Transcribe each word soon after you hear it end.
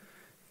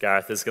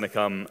Gareth is going to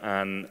come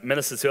and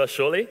minister to us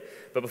shortly.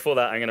 But before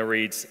that, I'm going to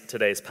read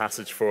today's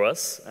passage for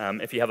us.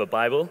 If you have a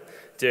Bible,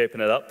 do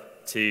open it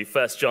up to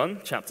 1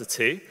 John chapter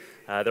 2.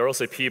 There are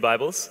also pew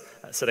Bibles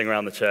sitting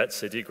around the church,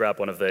 so do grab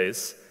one of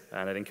those.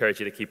 And I'd encourage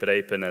you to keep it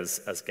open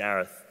as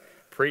Gareth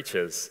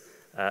preaches.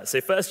 So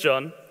 1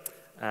 John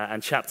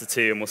and chapter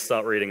 2, and we'll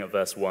start reading at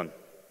verse 1.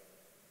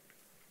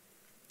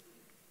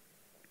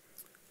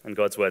 And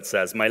God's word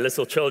says, "My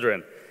little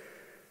children,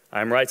 I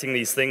am writing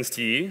these things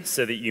to you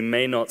so that you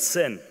may not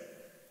sin.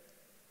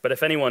 But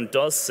if anyone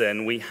does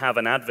sin, we have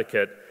an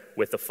advocate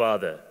with the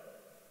Father,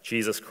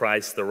 Jesus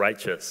Christ the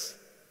righteous.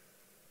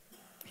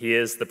 He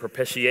is the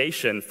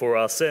propitiation for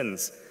our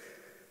sins,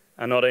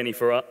 and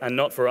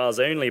not for ours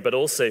only, but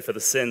also for the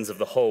sins of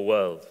the whole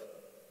world.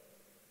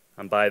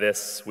 And by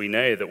this we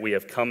know that we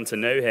have come to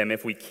know him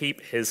if we keep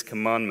his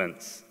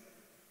commandments.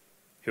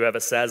 Whoever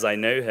says, 'I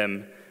know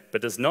him,'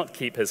 but does not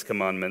keep his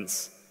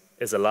commandments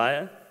is a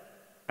liar,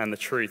 and the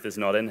truth is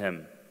not in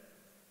him.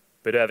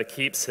 But whoever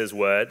keeps his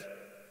word,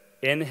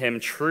 in him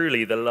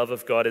truly the love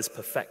of God is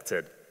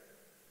perfected.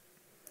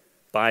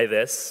 By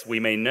this we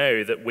may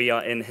know that we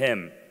are in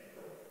him.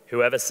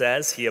 Whoever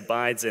says he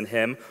abides in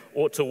him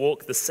ought to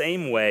walk the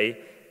same way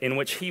in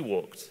which he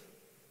walked.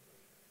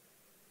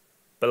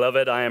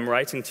 Beloved, I am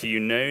writing to you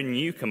no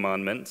new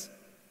commandment,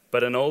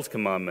 but an old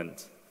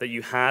commandment that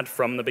you had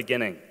from the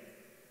beginning.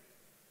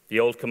 The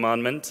old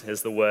commandment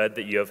is the word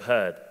that you have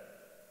heard.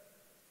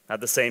 At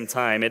the same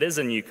time, it is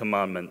a new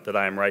commandment that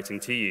I am writing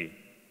to you,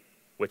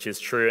 which is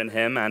true in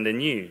him and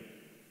in you,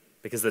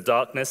 because the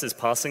darkness is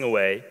passing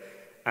away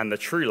and the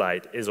true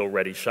light is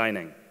already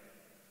shining.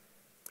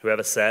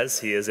 Whoever says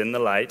he is in the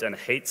light and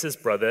hates his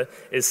brother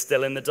is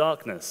still in the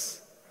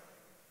darkness.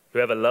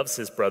 Whoever loves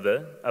his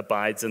brother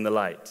abides in the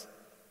light,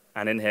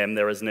 and in him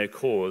there is no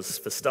cause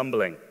for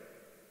stumbling.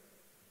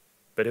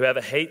 But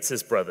whoever hates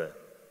his brother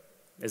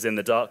is in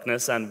the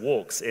darkness and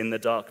walks in the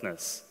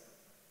darkness,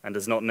 and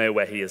does not know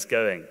where he is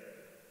going,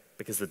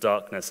 because the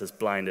darkness has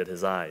blinded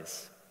his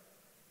eyes.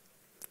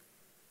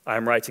 I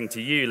am writing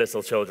to you,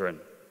 little children,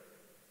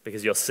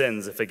 because your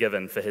sins are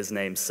forgiven for his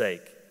name's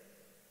sake.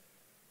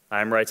 I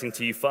am writing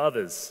to you,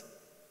 fathers,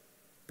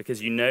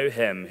 because you know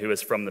him who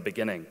is from the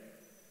beginning.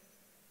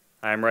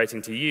 I am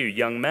writing to you,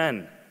 young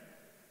men,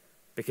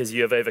 because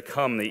you have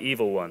overcome the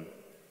evil one.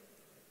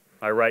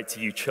 I write to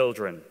you,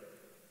 children,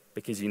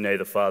 because you know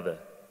the Father.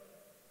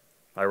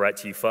 I write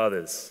to you,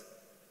 fathers,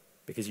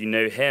 because you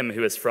know him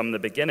who is from the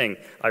beginning.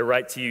 I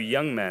write to you,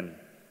 young men,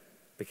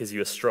 because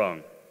you are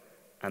strong,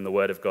 and the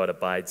word of God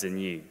abides in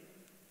you,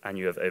 and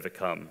you have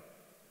overcome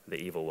the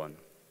evil one."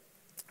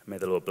 May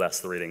the Lord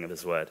bless the reading of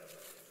his word.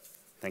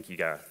 Thank you,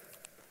 Gareth.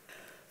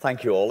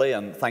 Thank you, Ollie,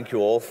 and thank you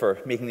all for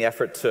making the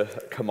effort to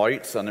come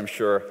out. And I'm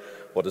sure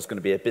what is going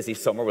to be a busy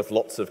summer with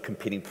lots of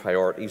competing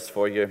priorities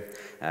for you,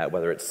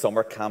 whether it's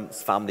summer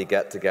camps, family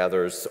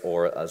get-togethers,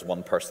 or as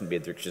one person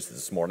made their excuse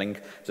this morning,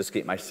 to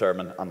skip my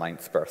sermon a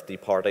 9th birthday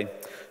party.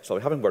 So I'll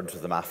be having words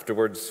with them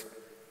afterwards.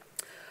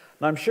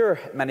 Now, I'm sure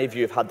many of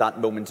you have had that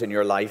moment in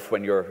your life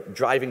when you're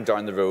driving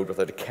down the road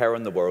without a care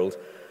in the world,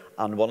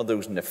 and one of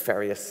those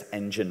nefarious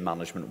engine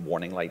management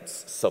warning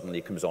lights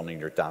suddenly comes on in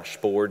your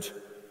dashboard.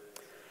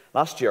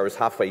 Last year, I was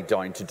halfway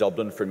down to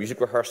Dublin for music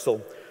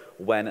rehearsal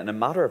when, in a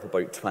matter of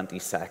about 20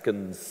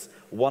 seconds,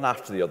 one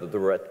after the other, there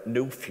were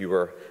no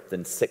fewer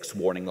than 6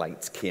 warning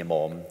lights came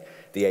on.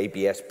 The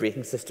ABS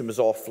braking system was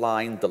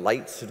offline, the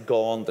lights had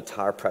gone, the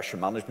tire pressure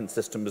management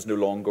system was no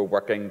longer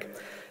working,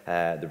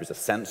 there was a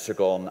sensor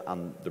gone,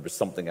 and there was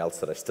something else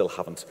that I still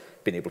haven't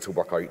been able to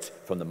work out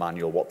from the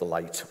manual what the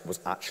light was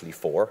actually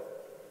for.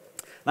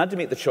 And I had to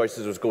make the choice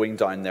as I was going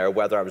down there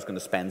whether I was going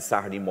to spend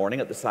Saturday morning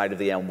at the side of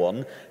the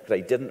M1, because I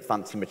didn't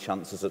fancy my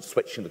chances of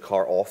switching the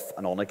car off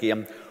and on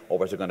again, or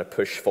was I going to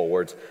push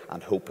forward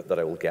and hope that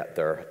I will get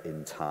there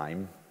in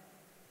time.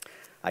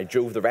 I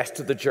drove the rest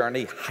of the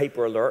journey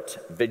hyper alert,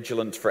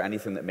 vigilant for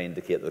anything that may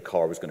indicate that the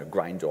car was going to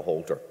grind to a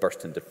halt or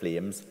burst into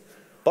flames.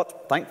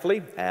 But thankfully,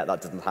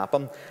 that didn't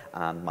happen,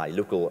 and my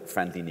local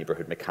friendly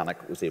neighbourhood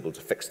mechanic was able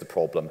to fix the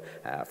problem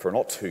for a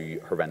not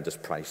too horrendous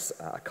price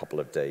a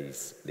couple of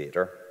days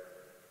later.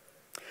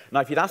 Now,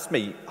 if you'd asked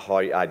me how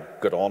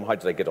I'd got on, how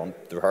did I get on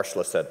the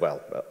rehearsal, I said,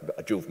 well,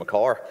 I drove my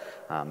car,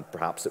 and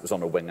perhaps it was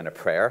on a wing and a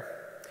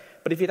prayer.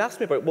 But if you'd asked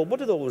me about, well, what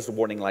did all those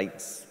warning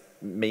lights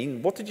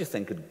mean? What did you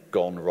think had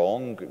gone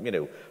wrong? You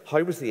know,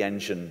 how was the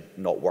engine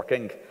not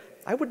working?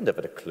 I wouldn't have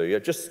had a clue. I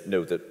just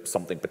know that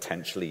something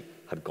potentially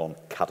had gone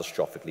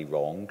catastrophically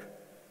wrong.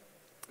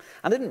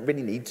 I didn't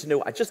really need to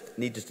know. I just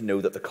needed to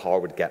know that the car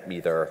would get me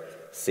there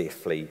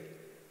safely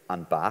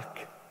and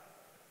back.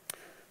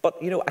 But,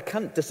 you know, I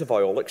can't disavow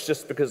Alex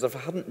just because if I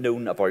hadn't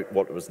known about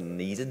what was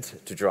needed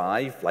to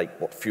drive,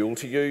 like what fuel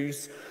to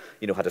use,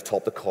 you know, had to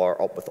top the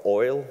car up with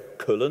oil,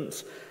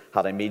 coolant,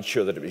 had I made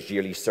sure that it was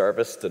yearly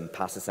serviced and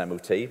passed its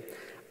MOT,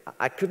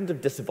 I couldn't have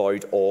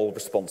disavowed all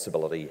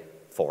responsibility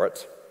for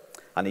it.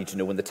 I need to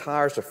know when the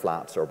tyres are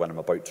flat or when I'm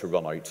about to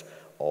run out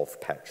of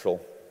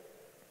petrol.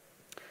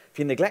 If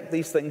you neglect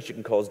these things, you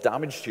can cause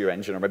damage to your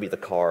engine, or maybe the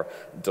car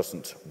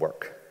doesn't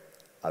work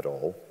at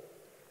all.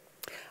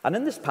 And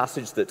in this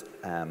passage that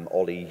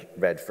Ollie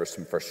read for us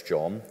from 1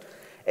 John,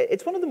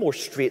 it's one of the more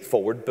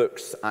straightforward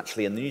books,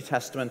 actually, in the New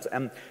Testament.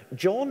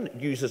 John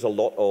uses a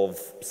lot of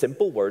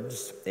simple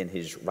words in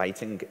his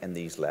writing in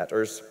these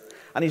letters,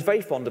 and he's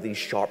very fond of these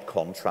sharp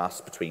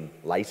contrasts between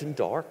light and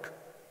dark,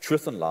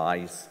 truth and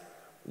lies,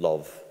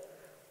 love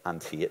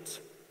and hate.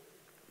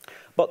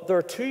 But there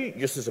are two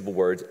uses of a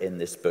word in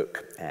this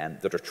book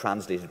that are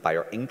translated by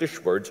our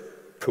English word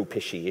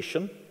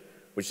propitiation,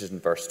 which is in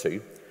verse 2,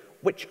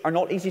 which are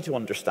not easy to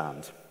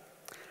understand.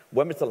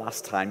 When was the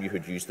last time you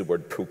had used the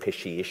word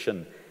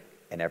propitiation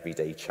in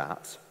everyday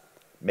chat?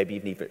 Maybe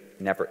you've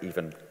never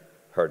even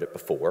heard it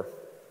before.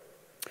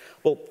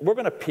 Well, we're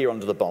going to peer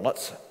under the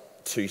bonnet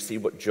to see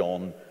what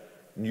John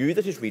knew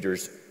that his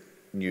readers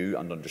knew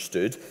and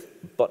understood,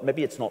 but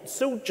maybe it's not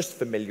so just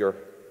familiar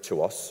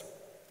to us.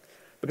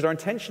 Because our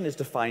intention is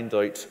to find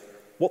out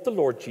what the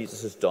Lord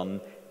Jesus has done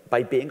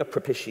by being a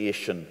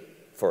propitiation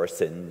for our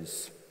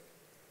sins.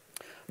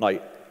 Now,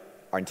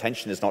 our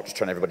intention is not to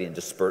turn everybody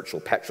into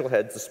spiritual petrol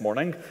heads this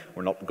morning.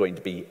 We're not going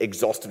to be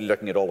exhaustively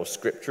looking at all of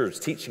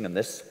Scripture's teaching in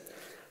this.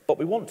 But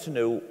we want to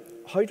know,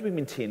 how do we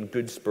maintain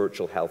good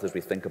spiritual health as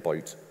we think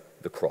about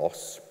the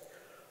cross?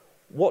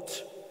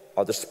 What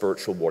are the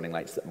spiritual warning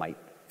lights that might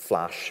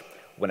flash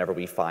whenever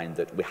we find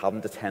that we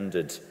haven't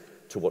attended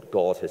to what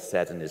God has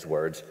said in his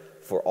word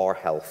for our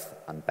health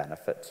and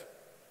benefit?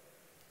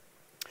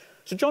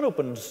 So John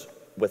opens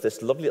with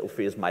this lovely little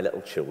phrase, my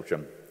little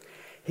children.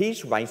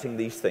 He's writing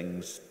these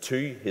things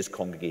to his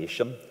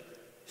congregation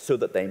so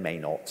that they may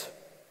not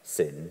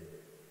sin.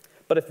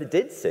 But if they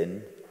did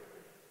sin,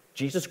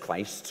 Jesus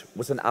Christ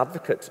was an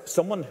advocate,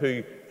 someone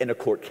who in a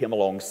court came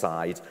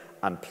alongside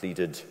and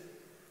pleaded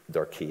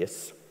their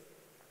case.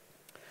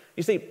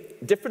 You see,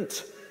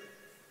 different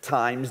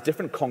times,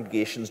 different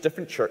congregations,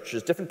 different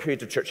churches, different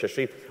periods of church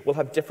history will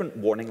have different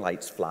warning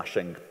lights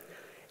flashing.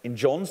 In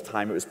John's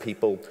time, it was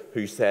people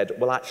who said,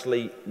 well,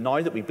 actually,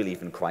 now that we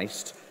believe in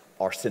Christ,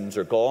 our sins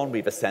are gone,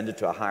 we've ascended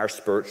to a higher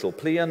spiritual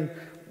plane,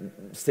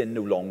 sin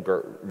no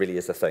longer really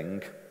is a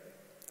thing.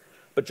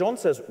 But John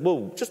says,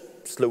 whoa, just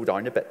slow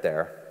down a bit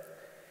there.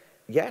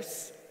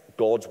 Yes,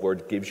 God's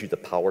word gives you the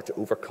power to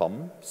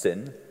overcome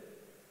sin,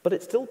 but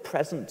it's still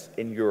present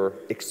in your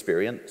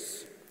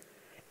experience.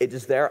 It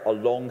is there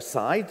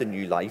alongside the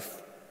new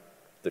life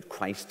that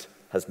Christ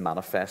has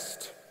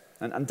manifest.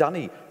 And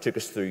Danny took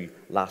us through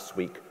last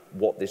week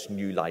what this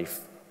new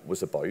life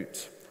was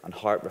about and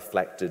how it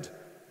reflected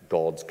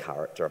God's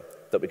character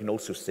that we can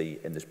also see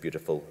in this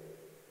beautiful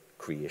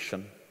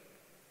creation.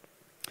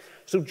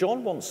 So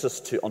John wants us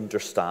to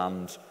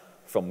understand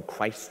from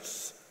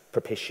Christ's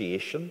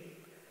propitiation,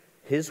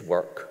 his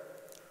work,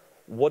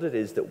 what it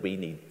is that we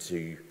need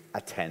to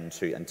attend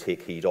to and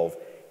take heed of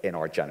in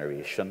our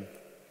generation.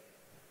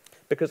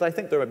 Because I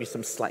think there will be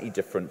some slightly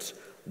different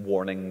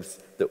warnings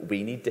that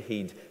we need to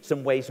heed,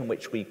 some ways in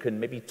which we can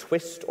maybe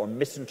twist or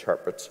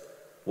misinterpret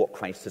what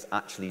Christ has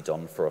actually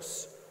done for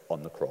us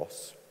on the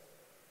cross.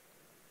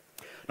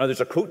 Now,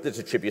 there's a quote that's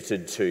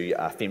attributed to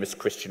a famous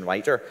Christian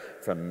writer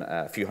from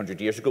a few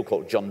hundred years ago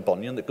called John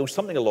Bunyan that goes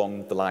something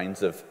along the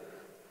lines of,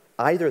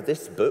 either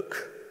this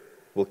book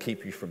will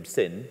keep you from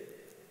sin,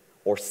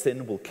 or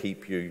sin will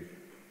keep you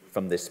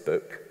from this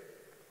book.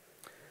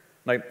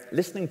 Now,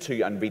 listening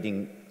to and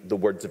reading the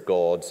words of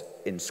God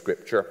in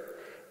Scripture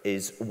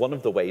is one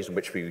of the ways in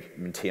which we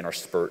maintain our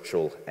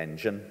spiritual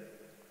engine.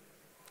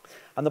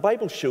 And the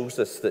Bible shows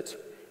us that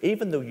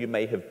even though you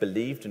may have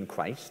believed in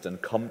Christ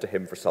and come to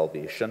him for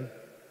salvation,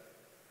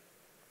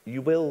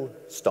 you will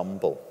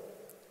stumble.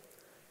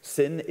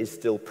 Sin is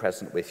still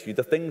present with you,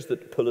 the things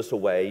that pull us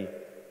away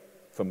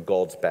from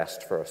God's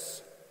best for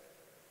us.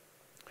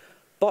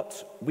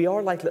 But we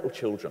are like little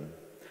children.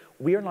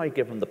 We are now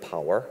given the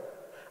power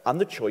and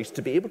the choice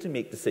to be able to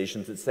make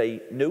decisions that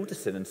say no to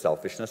sin and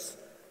selfishness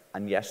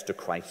and yes to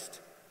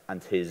Christ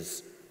and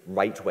his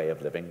right way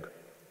of living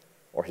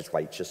or his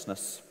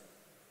righteousness.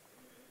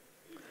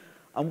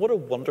 And what a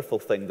wonderful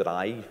thing that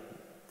I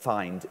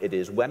find it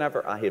is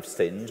whenever I have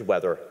sinned,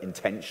 whether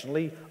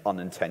intentionally,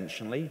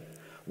 unintentionally,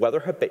 whether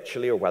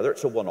habitually or whether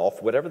it's a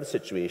one-off, whatever the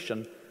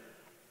situation,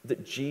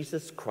 that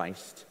Jesus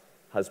Christ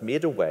has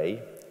made a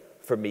way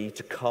for me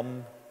to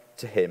come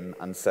to him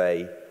and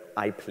say,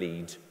 I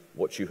plead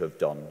what you have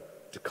done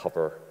to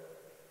cover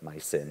my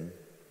sin.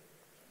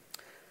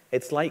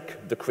 It's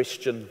like the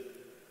Christian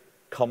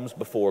comes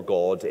before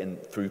God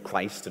through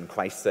Christ, and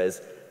Christ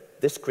says,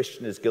 this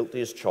Christian is guilty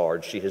as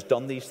charged. She has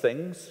done these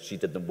things. She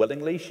did them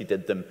willingly. She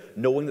did them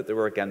knowing that they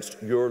were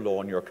against your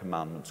law and your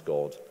commandments,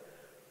 God.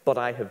 But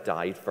I have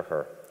died for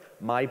her.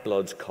 My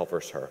blood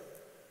covers her.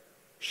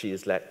 She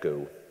is let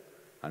go.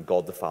 And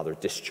God the Father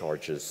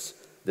discharges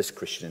this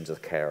Christian into the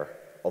care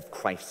of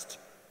Christ,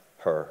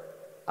 her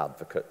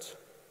advocate.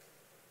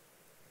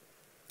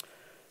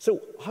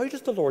 So how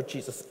does the Lord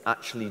Jesus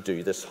actually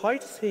do this? How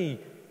does he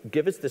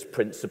give us this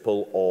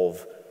principle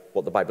of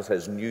what the Bible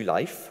says, new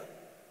life?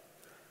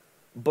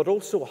 But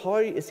also, how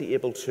is he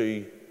able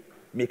to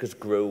make us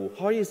grow?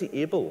 How is he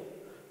able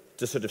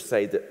to sort of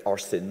say that our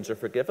sins are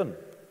forgiven?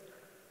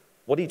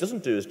 What he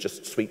doesn't do is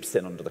just sweep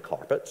sin under the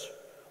carpet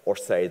or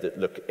say that,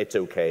 look, it's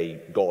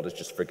okay, God is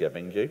just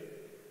forgiving you.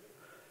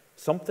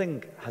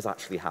 Something has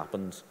actually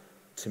happened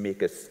to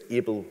make us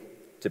able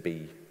to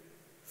be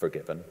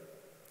forgiven.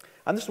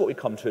 And this is what we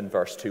come to in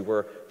verse 2,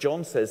 where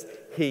John says,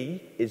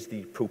 he is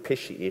the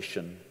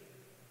propitiation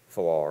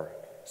for our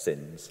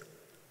sins.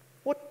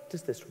 What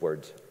does this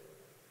word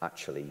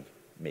actually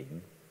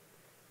mean?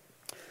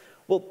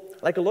 Well,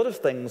 like a lot of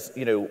things,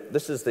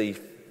 this is the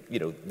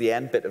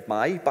end bit of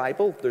my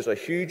Bible. There's a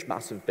huge,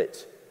 massive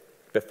bit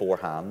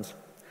beforehand.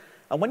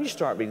 And when you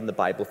start reading the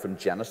Bible from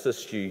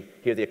Genesis, you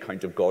hear the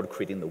account of God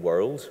creating the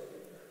world,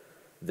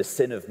 the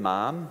sin of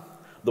man,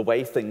 the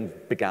way things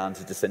began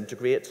to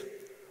disintegrate,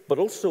 but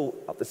also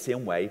at the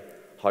same way,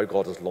 how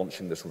God is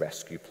launching this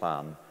rescue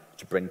plan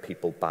to bring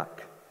people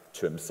back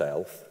to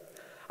himself.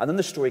 And then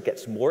the story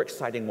gets more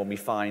exciting when we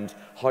find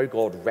how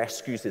God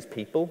rescues his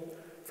people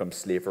from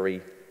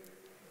slavery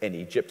in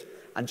Egypt.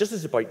 And just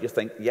as about you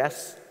think,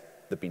 yes,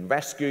 they've been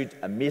rescued,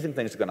 amazing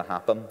things are going to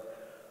happen,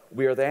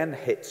 we are then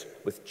hit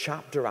with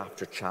chapter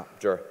after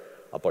chapter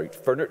about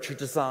furniture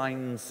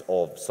designs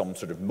of some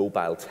sort of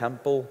mobile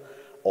temple,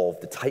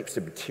 of the types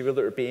of material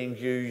that are being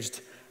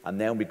used, and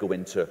then we go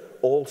into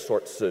all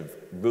sorts of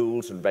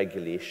rules and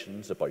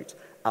regulations about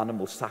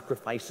animal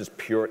sacrifices,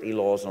 purity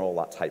laws, and all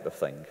that type of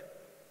thing.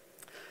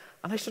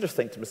 And I sort of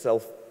think to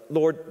myself,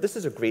 Lord, this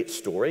is a great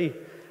story.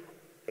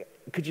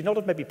 Could you not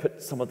have maybe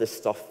put some of this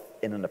stuff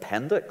in an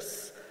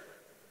appendix?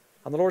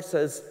 And the Lord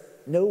says,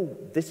 no,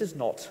 this is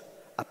not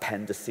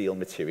appendiceal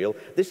material.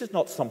 This is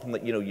not something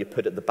that, you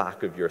put at the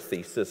back of your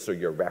thesis or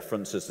your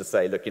references to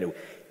say, look,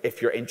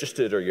 if you're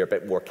interested or you're a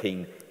bit more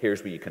keen,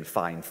 here's where you can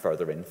find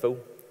further info.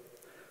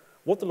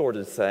 What the Lord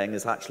is saying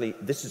is actually,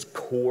 this is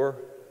core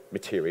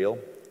material,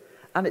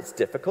 and it's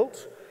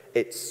difficult.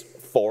 It's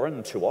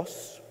foreign to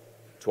us,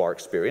 to our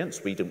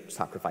experience. We don't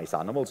sacrifice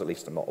animals, at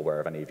least I'm not aware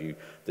of any of you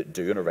that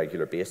do on a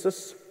regular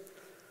basis.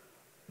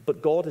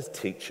 But God is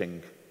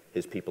teaching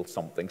his people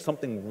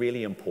something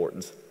really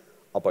important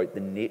about the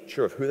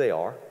nature of who they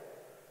are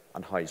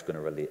and how he's going to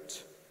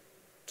relate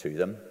to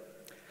them.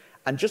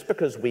 And just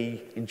because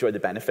we enjoy the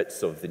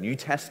benefits of the New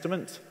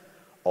Testament,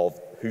 of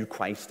who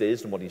Christ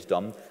is and what he's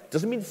done,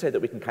 doesn't mean to say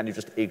that we can kind of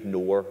just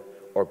ignore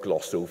or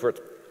gloss over it.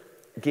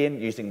 Again,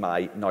 using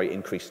my now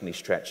increasingly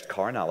stretched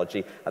car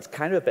analogy, that's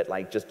kind of a bit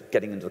like just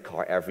getting into the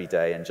car every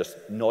day and just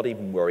not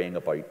even worrying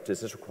about, does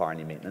this require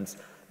any maintenance?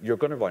 You're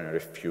going to run out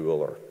of fuel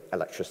or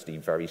electricity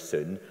very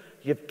soon.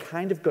 You've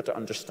kind of got to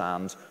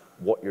understand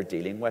what you're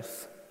dealing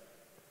with.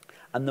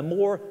 And the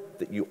more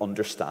that you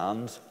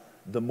understand,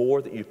 the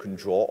more that you can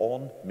draw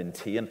on,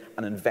 maintain,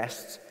 and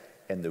invest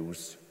in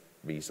those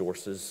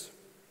resources.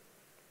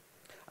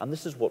 And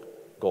this is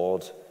what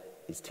God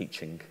is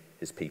teaching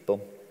his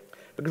people.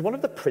 Because one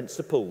of the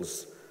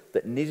principles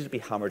that needed to be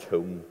hammered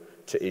home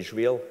to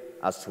Israel,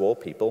 as to all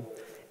people,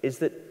 is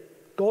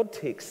that God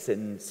takes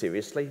sin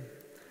seriously.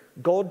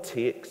 God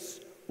takes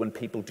when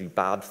people do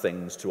bad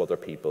things to other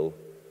people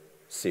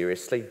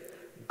seriously.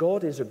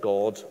 God is a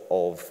God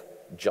of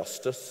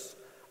justice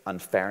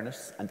and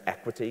fairness and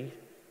equity.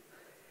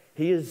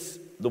 He is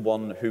the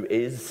one who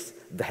is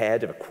the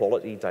head of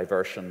equality,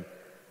 diversity,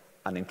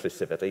 and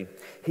inclusivity.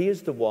 He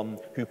is the one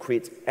who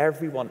creates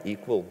everyone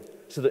equal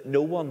so that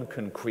no one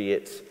can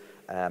create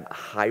a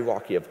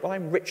hierarchy of, well,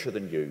 I'm richer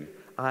than you,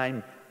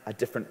 I'm a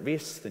different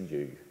race than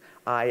you,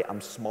 I am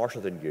smarter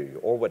than you,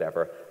 or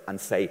whatever, and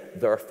say,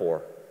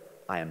 therefore,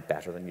 I am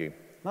better than you.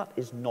 That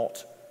is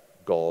not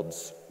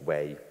God's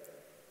way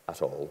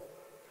at all.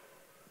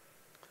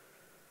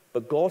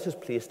 But God has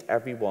placed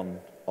everyone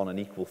on an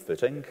equal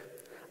footing,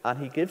 and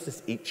he gives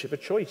us each of a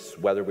choice,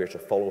 whether we're to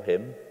follow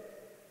him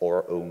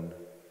or our own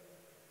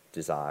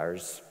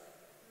desires.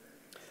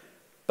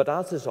 But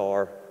as is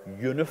our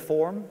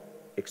uniform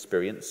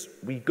experience,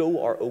 we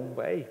go our own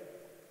way.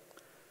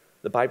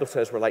 The Bible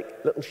says we're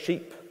like little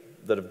sheep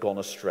that have gone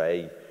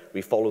astray.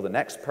 We follow the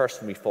next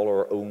person, we follow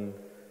our own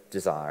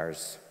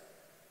desires.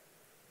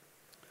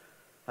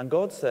 And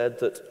God said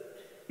that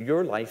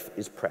your life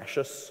is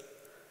precious,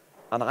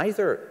 and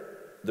either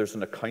there's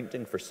an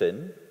accounting for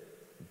sin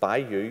by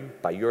you,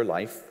 by your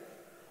life,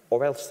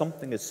 or else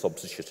something is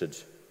substituted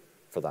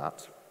for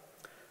that.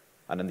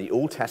 And in the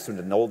Old Testament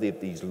and all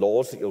these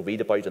laws that you'll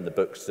read about in the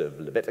books of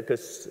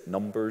Leviticus,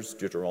 Numbers,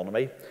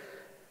 Deuteronomy,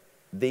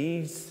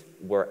 these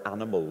were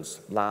animals,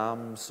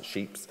 lambs,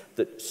 sheep,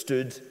 that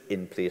stood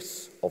in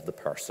place of the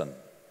person.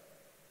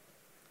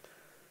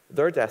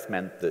 Their death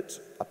meant that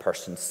a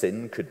person's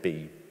sin could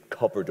be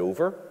covered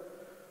over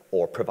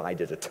or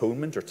provided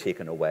atonement or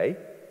taken away.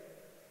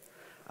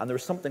 And there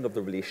was something of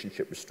the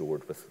relationship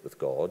restored with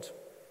God.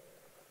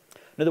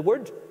 Now, the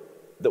word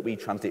that we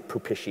translate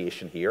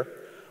propitiation here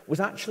was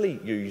actually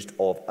used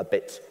of a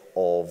bit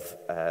of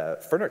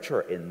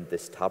furniture in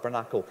this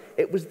tabernacle.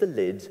 It was the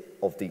lid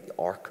of the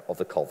Ark of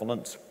the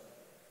Covenant.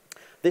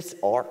 This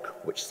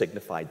ark, which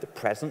signified the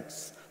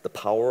presence, the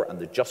power, and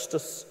the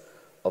justice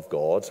of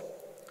God,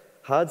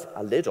 had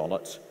a lid on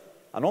it,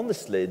 and on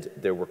this lid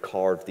there were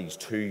carved these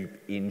two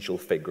angel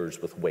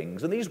figures with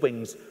wings, and these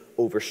wings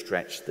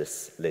overstretched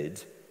this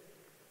lid.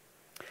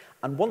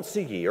 And once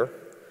a year,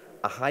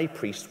 a high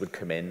priest would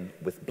come in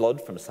with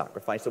blood from a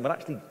sacrifice and would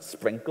actually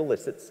sprinkle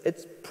this.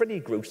 It's pretty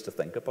gross to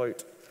think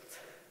about.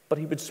 But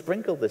he would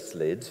sprinkle this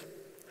lid,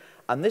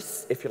 and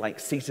this, if you like,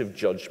 seat of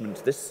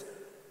judgment, this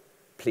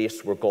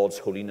place where God's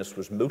holiness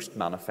was most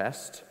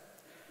manifest,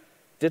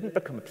 didn't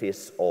become a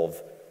place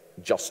of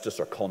justice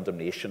or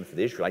condemnation for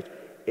the Israelite.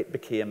 It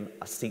became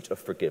a seat of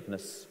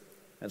forgiveness.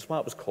 And it's why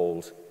it was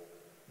called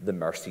the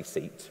mercy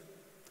seat.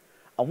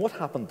 And what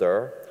happened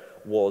there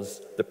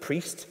was the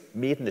priest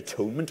made an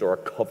atonement or a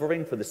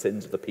covering for the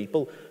sins of the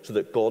people so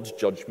that God's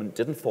judgment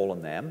didn't fall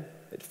on them.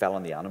 It fell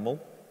on the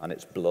animal and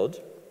its blood.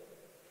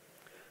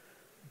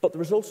 But there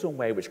was also a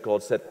way which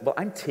God said, well,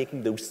 I'm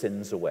taking those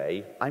sins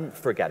away. I'm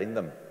forgetting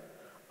them.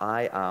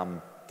 I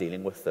am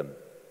dealing with them.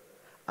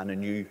 And a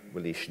new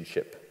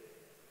relationship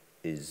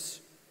is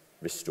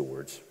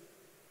restored.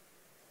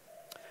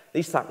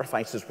 These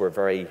sacrifices were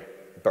very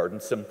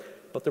burdensome,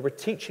 but they were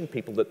teaching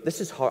people that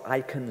this is how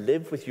I can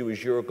live with you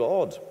as your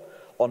God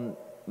on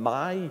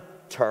my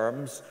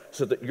terms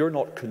so that you're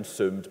not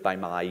consumed by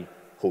my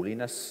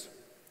holiness.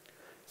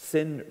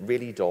 Sin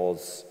really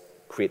does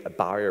create a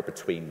barrier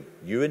between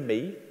you and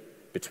me,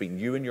 between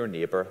you and your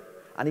neighbor,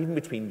 and even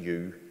between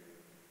you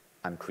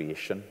and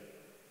creation.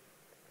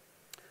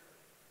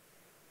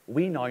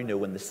 We now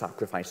know in the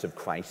sacrifice of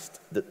Christ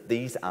that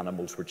these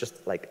animals were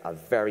just like a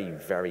very,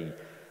 very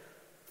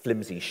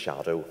flimsy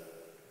shadow.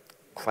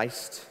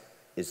 Christ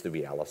is the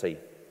reality.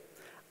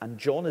 And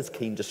John is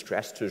keen to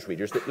stress to his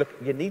readers that, look,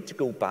 you need to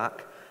go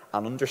back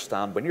and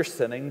understand when you're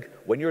sinning,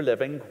 when you're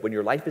living, when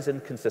your life is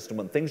inconsistent,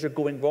 when things are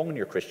going wrong in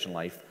your Christian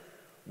life,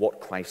 what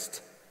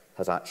Christ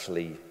has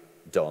actually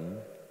done.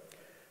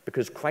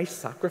 Because Christ's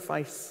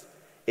sacrifice,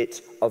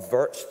 it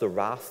averts the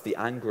wrath, the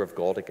anger of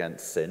God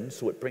against sin,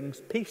 so it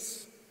brings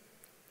peace.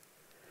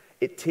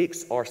 It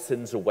takes our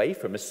sins away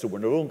from us so we're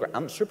no longer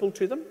answerable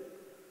to them.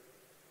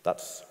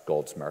 That's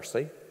God's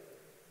mercy.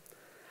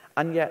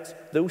 And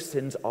yet, those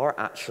sins are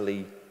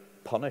actually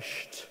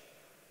punished.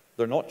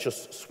 They're not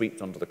just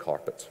swept under the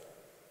carpet.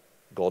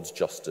 God's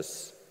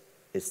justice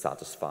is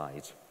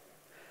satisfied.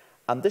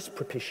 And this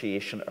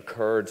propitiation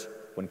occurred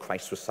when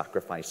Christ was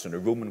sacrificed on a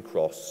Roman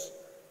cross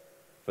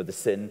for the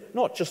sin,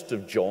 not just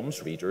of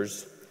John's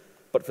readers,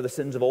 but for the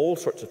sins of all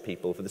sorts of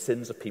people, for the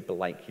sins of people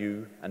like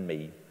you and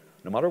me,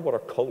 no matter what our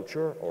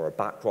culture or our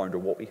background or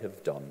what we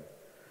have done.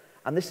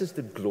 And this is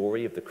the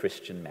glory of the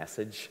Christian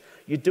message.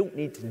 You don't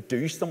need to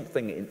do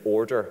something in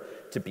order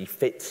to be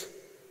fit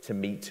to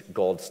meet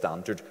God's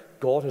standard.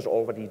 God has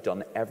already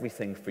done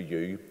everything for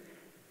you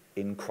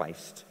in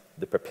Christ,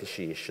 the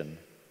propitiation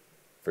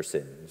for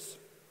sins.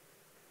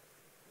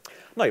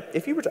 Now,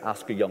 if you were to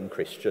ask a young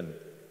Christian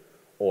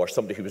or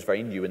somebody who was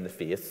very new in the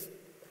faith,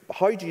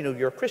 how do you know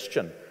you're a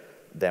Christian?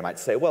 They might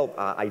say, well,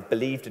 I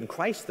believed in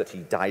Christ, that he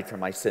died for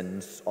my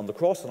sins on the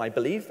cross, and I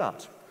believe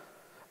that.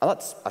 And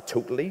that's a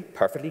totally,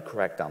 perfectly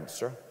correct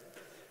answer.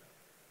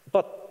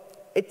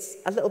 But it's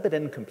a little bit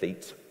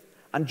incomplete.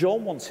 And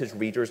John wants his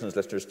readers and his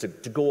listeners to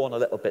go on a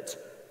little bit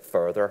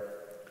further,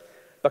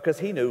 because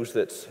he knows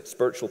that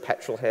spiritual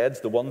petrol heads,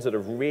 the ones that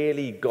have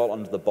really got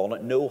under the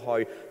bonnet, know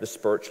how the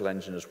spiritual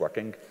engine is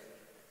working,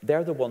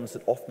 they're the ones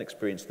that often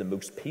experience the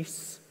most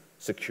peace,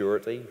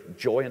 security,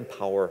 joy and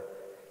power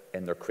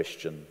in their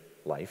Christian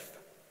life.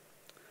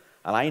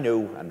 And I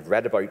know and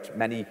read about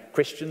many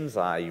Christians,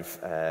 I've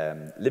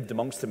lived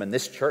amongst them in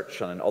this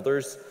church and in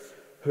others,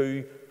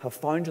 who have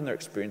found in their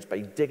experience, by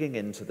digging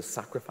into the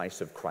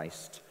sacrifice of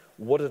Christ,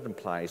 what it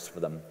implies for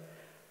them,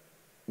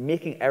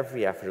 making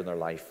every effort in their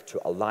life to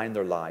align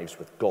their lives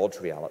with God's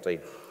reality,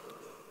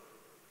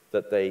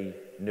 that they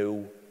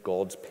know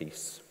God's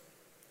peace.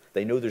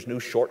 They know there's no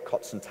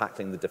shortcuts in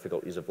tackling the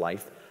difficulties of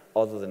life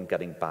other than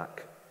getting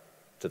back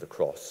to the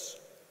cross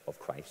of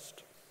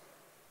Christ.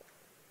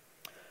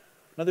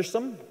 Now, there's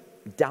some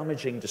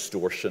damaging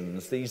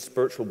distortions, these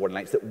spiritual warning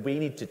lights, that we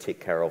need to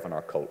take care of in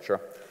our culture,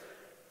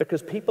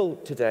 because people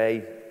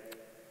today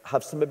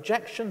have some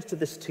objections to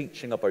this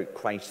teaching about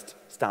Christ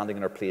standing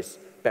in our place,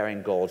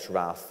 bearing God's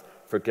wrath,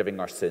 forgiving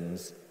our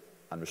sins,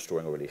 and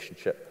restoring a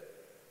relationship.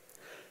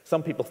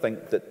 Some people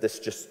think that this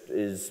just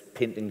is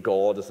painting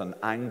God as an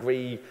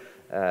angry,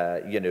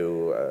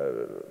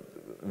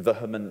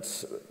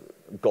 vehement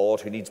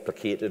God who needs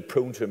placated,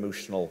 prone to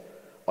emotional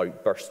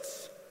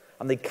outbursts.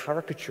 And they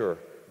caricature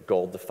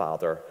God the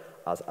Father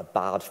as a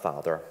bad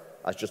father,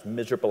 as just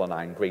miserable and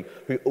angry,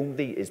 who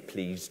only is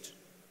pleased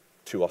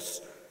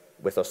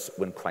with us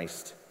when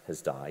Christ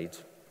has died.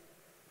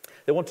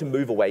 They want to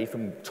move away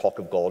from talk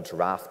of God's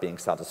wrath being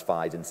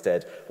satisfied,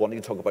 instead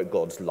wanting to talk about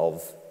God's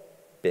love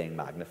being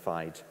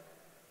magnified.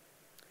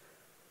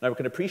 Now, we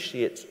can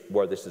appreciate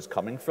where this is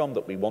coming from,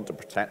 that we want to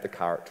protect the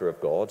character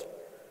of God.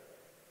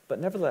 But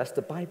nevertheless,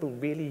 the Bible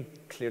really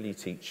clearly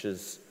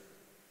teaches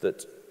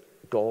that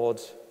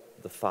God,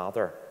 the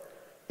Father,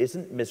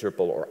 isn't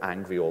miserable or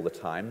angry all the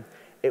time.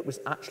 It was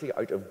actually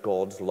out of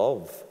God's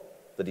love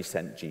that he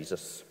sent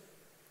Jesus.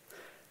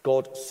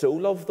 God so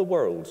loved the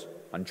world,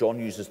 and John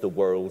uses the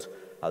world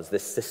as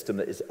this system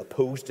that is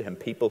opposed to him,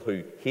 people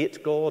who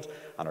hate God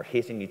and are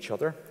hating each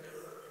other.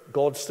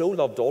 God so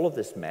loved all of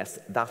this mess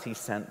that he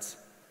sent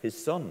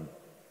his Son.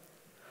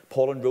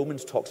 Paul in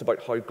Romans talks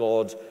about how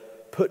God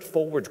put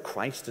forward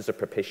Christ as a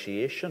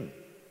propitiation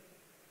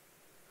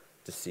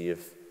to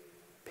save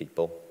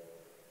people.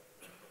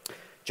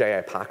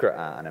 J.I. Packer,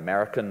 an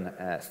American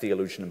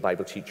theologian and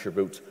Bible teacher,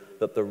 wrote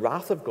that the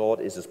wrath of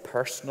God is as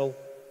personal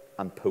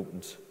and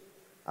potent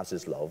as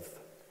his love.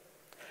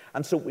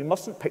 And so we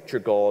mustn't picture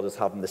God as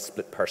having this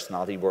split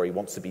personality where he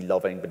wants to be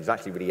loving, but he's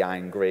actually really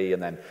angry,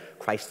 and then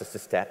Christ has to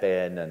step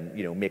in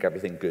and, make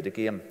everything good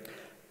again.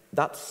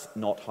 That's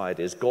not how it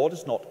is. God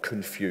is not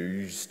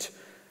confused.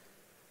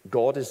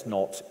 God is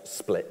not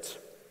split.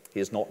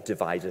 He is not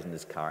divided in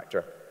his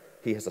character.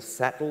 He has a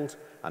settled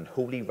and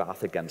holy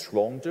wrath against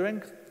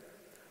wrongdoing,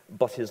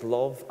 but his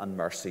love and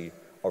mercy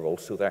are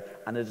also there.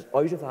 And it is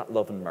out of that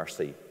love and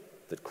mercy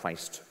that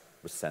Christ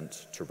was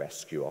sent to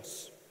rescue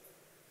us.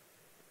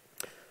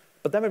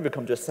 But then we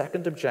come to a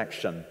second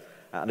objection,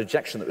 an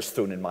objection that was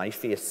thrown in my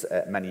face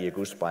many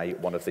years ago by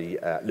one of the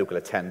local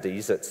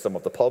attendees at some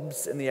of the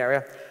pubs in the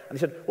area. And he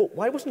said, well,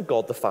 why wasn't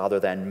God the Father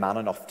then man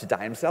enough to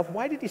die himself?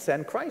 Why did he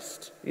send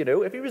Christ?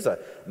 If he was a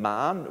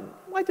man,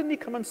 why didn't he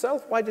come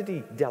himself? Why did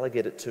he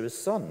delegate it to his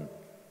Son?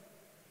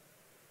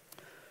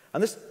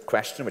 And this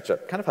question, which I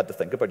kind of had to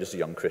think about as a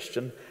young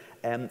Christian,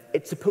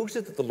 it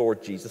supposes that the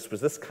Lord Jesus was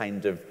this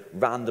kind of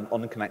random,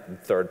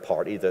 unconnected third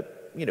party that,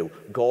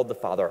 God the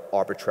Father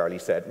arbitrarily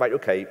said, right,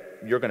 okay,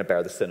 you're going to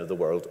bear the sin of the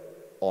world,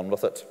 on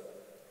with it.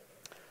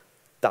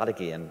 That,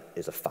 again,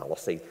 is a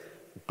fallacy.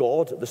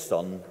 God the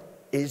Son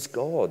is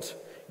God.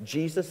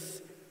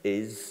 Jesus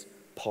is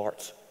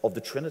part of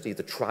the Trinity,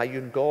 the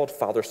triune God,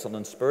 Father, Son,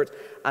 and Spirit,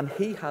 and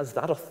he has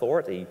that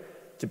authority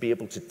to be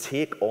able to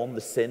take on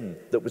the sin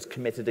that was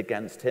committed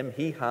against him.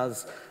 He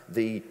has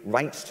the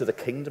rights to the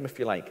kingdom, if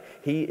you like.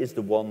 He is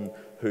the one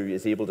who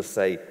is able to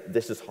say,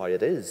 this is how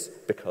it is,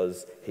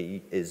 because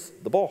he is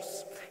the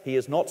boss. He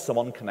is not some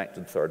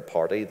unconnected third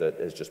party that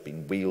has just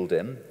been wheeled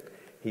in.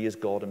 He is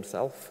God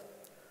himself.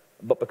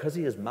 But because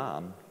he is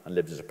man and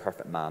lives as a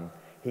perfect man,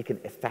 he can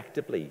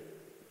effectively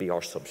be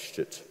our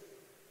substitute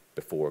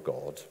before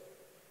God.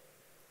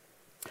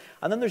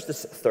 And then there's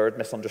this third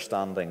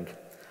misunderstanding,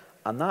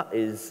 and that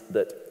is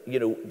that,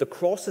 the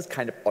cross is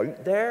kind of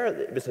out there.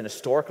 It was an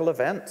historical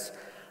event,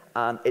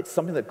 and it's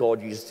something that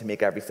God uses to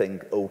make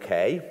everything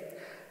okay.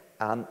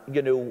 And,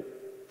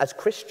 as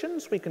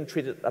Christians, we can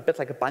treat it a bit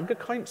like a bank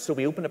account. So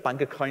we open a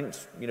bank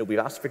account, we've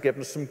asked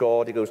forgiveness from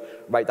God. He goes,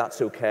 right,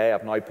 that's okay.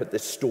 I've now put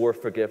this store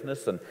of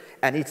forgiveness. And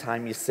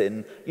anytime you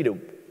sin,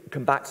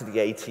 come back to the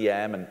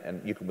ATM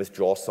and you can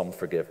withdraw some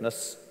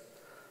forgiveness.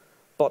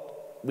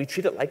 But we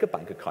treat it like a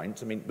bank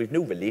account. We've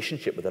no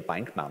relationship with a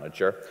bank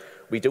manager.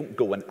 We don't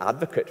go and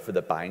advocate for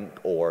the bank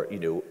or,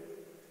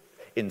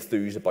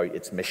 enthuse about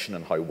its mission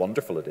and how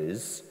wonderful it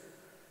is.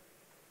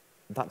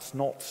 That's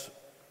not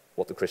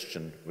what the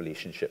Christian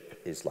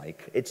relationship is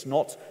like. It's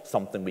not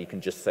something we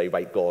can just say,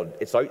 right, God,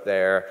 it's out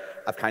there.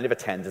 I've kind of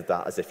attended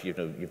that as if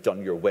you've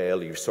done your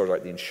will, you've sorted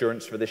out the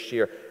insurance for this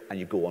year, and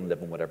you go on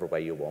living whatever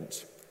way you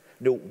want.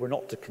 No, we're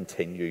not to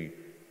continue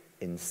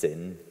in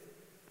sin.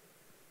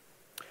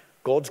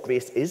 God's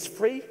grace is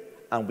free,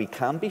 and we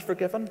can be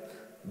forgiven,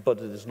 but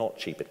it is not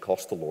cheap. It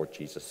cost the Lord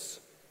Jesus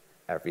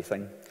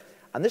everything.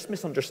 And this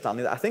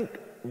misunderstanding, I think,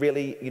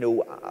 really,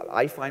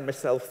 I find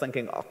myself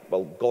thinking, oh,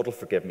 well, God will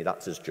forgive me,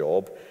 that's his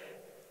job,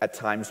 at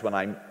times when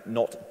I'm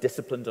not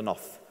disciplined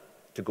enough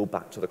to go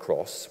back to the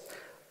cross.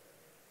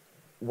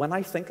 When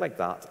I think like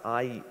that,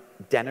 I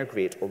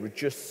denigrate or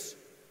reduce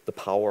the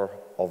power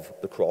of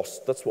the cross.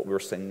 That's what we were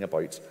singing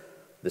about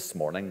this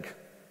morning.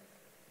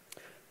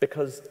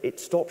 Because it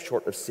stops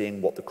short of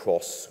seeing what the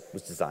cross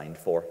was designed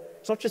for.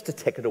 It's not just a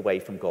ticket away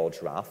from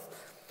God's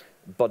wrath,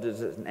 but it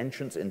is an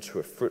entrance into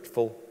a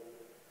fruitful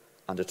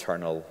and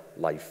eternal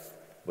life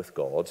with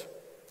God.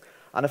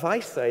 And if I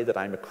say that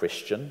I'm a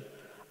Christian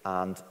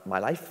and my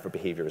life for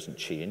behavior isn't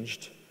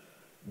changed,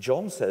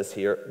 John says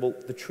here, well,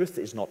 the truth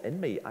is not in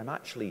me. I'm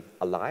actually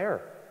a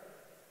liar.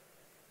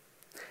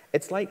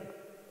 It's like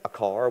a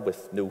car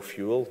with no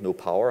fuel, no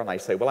power, and I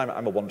say, well,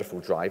 I'm a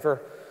wonderful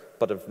driver,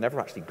 but I've never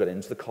actually got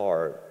into the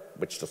car,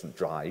 which doesn't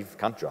drive,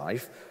 can't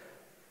drive,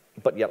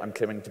 but yet I'm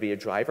claiming to be a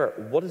driver.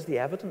 What is the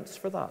evidence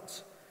for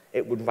that?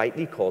 It would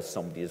rightly cause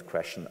somebody to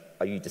question,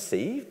 are you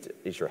deceived?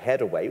 Is your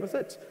head away with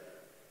it?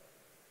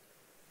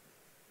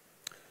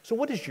 So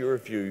what is your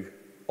view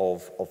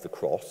of the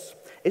cross?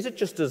 Is it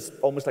just as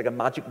almost like a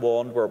magic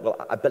wand where,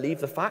 well, I believe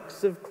the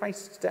facts of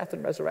Christ's death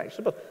and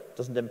resurrection, but it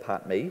doesn't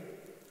impact me?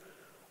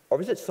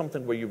 Or is it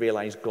something where you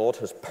realize God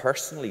has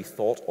personally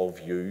thought of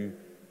you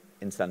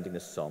in sending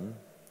his Son,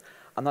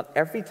 and that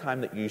every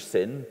time that you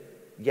sin,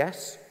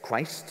 yes,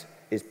 Christ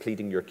is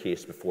pleading your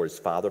case before his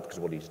Father because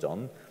of what he's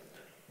done,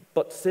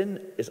 but sin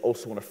is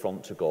also an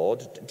affront to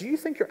God? Do you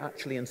think you're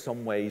actually in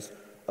some ways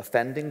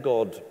offending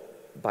God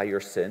by your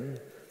sin?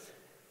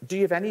 Do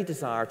you have any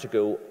desire to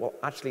go, well,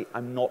 actually,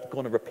 I'm not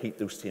going to repeat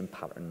those same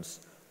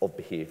patterns of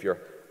behavior.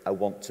 I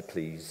want to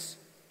please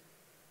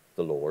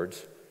the Lord.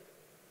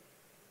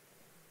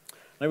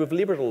 Now, we've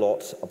labored a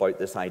lot about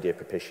this idea of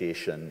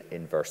propitiation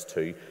in verse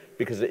 2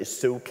 because it is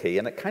so key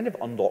and it kind of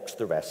unlocks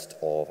the rest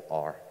of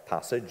our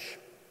passage.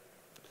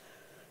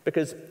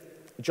 Because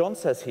John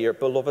says here,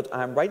 "Beloved,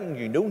 I am writing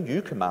you no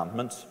new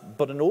commandment,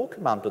 but an old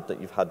commandment that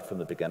you've had from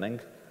the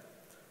beginning.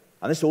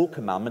 And this old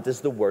commandment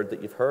is the word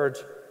that you've heard.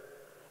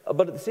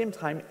 But at the same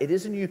time, it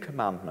is a new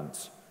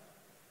commandment.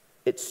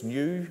 It's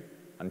new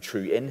and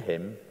true in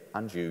him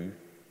and you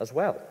as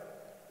well."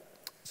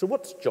 So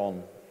what's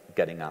John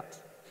getting at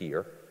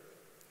here?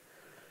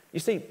 You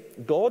see,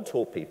 God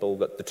told people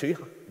that the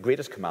two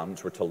greatest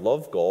commandments were to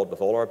love God with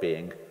all our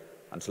being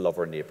and to love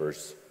our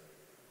neighbours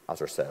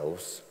as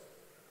ourselves.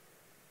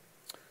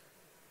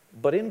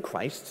 But in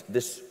Christ,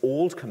 this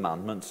old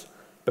commandment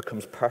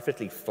becomes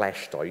perfectly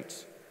fleshed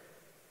out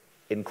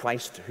in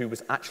Christ, who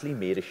was actually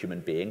made a human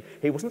being.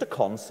 He wasn't a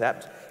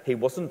concept. He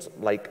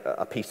wasn't like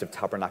a piece of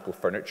tabernacle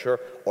furniture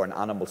or an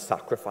animal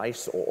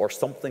sacrifice or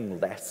something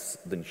less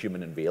than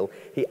human and real.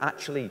 He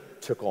actually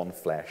took on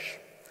flesh.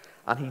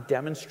 And he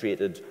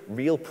demonstrated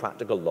real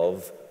practical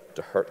love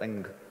to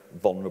hurting,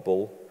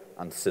 vulnerable,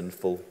 and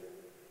sinful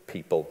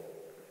people.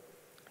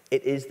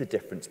 It is the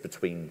difference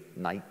between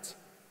night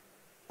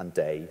and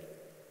day,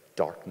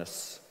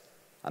 darkness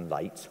and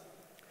light.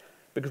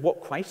 Because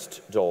what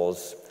Christ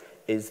does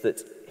is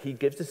that he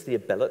gives us the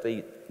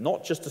ability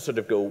not just to sort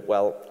of go,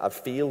 well, I've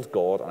failed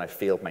God and I've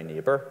failed my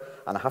neighbour,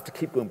 and I have to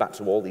keep going back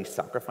to all these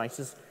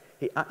sacrifices.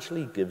 He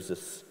actually gives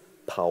us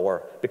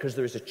power because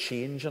there is a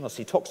change in us.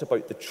 He talks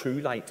about the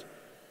true light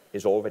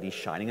is already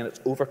shining and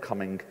it's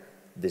overcoming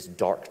this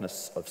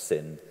darkness of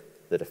sin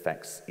that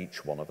affects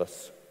each one of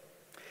us.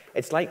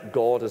 It's like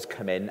God has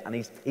come in and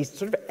he's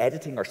sort of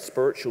editing our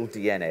spiritual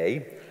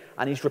DNA,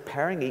 and he's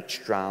repairing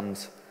each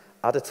strand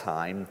at a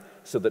time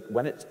so that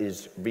when it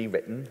is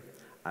rewritten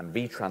and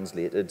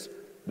retranslated,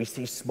 we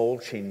see small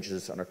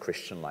changes in our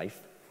Christian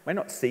life. We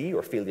might not see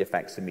or feel the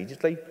effects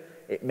immediately.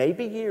 It may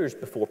be years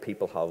before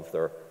people have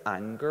their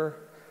anger,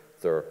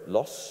 their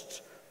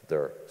lust,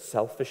 their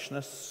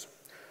selfishness,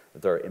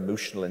 their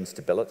emotional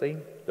instability,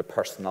 their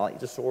personality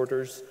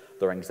disorders,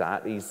 their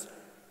anxieties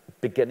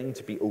beginning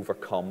to be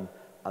overcome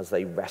as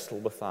they wrestle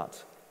with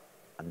that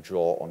and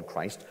draw on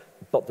Christ.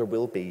 But there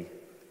will be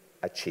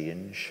a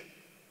change.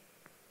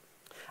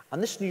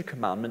 And this new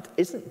commandment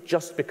isn't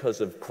just because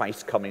of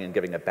Christ coming and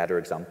giving a better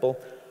example.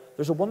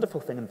 There's a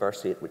wonderful thing in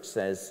verse 8 which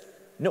says,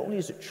 not only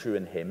is it true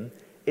in him,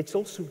 it's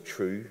also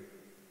true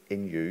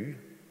in you.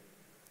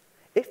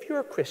 If you're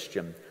a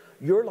Christian,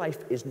 your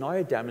life is now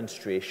a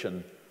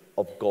demonstration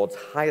of God's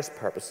highest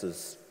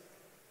purposes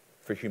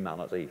for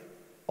humanity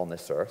on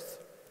this earth.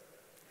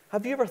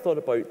 Have you ever thought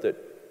about that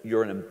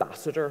you're an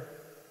ambassador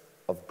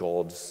of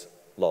God's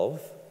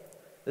love?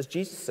 As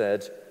Jesus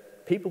said,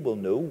 people will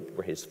know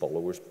we're his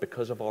followers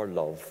because of our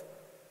love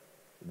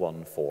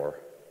one for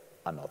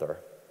another.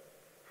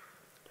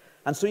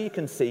 And so you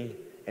can see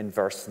in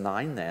verse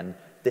 9 then,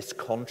 this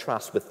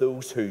contrast with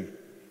those who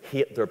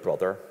hate their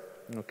brother.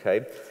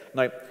 Okay?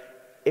 Now,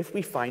 if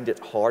we find it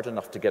hard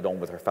enough to get on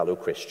with our fellow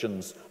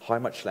Christians, how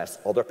much less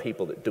other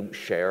people that don't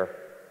share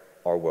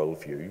our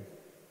worldview?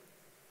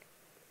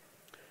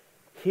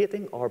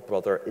 Hating our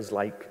brother is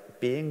like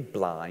being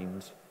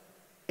blind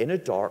in a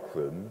dark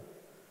room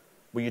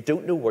where you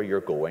don't know where you're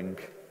going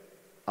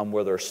and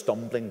where there are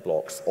stumbling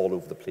blocks all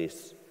over the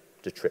place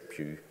to trip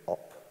you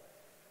up.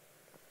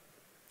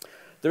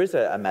 There is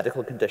a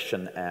medical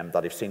condition that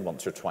I've seen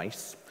once or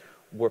twice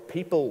where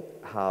people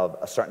have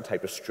a certain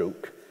type of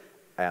stroke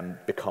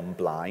become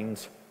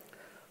blind.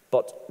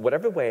 But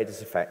whatever way it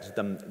has affected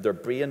them, their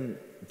brain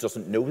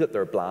doesn't know that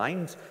they're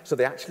blind, so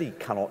they actually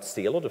cannot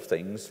see a lot of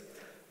things,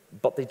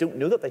 but they don't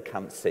know that they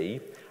can't see.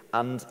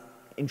 And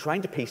in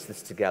trying to piece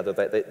this together,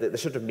 they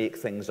sort of make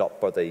things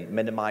up, or they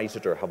minimize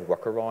it or have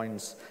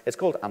workarounds. It's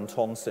called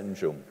Anton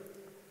syndrome.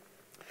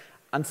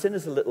 And sin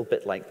is a little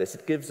bit like this.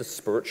 It gives a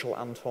spiritual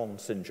Anton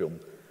syndrome,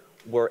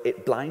 where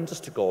it blinds us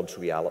to God's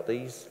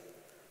realities,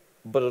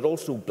 but it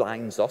also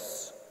blinds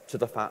us to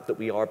the fact that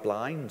we are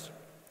blind.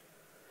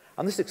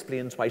 And this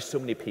explains why so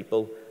many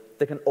people,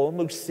 they can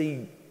almost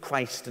see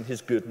Christ and his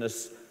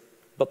goodness,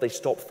 but they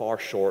stop far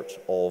short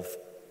of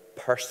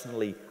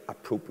personally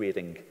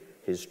appropriating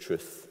his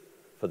truth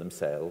for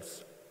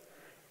themselves.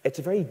 It's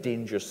a very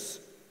dangerous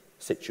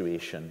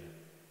situation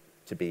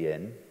to be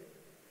in.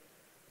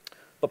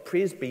 But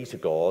praise be to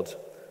God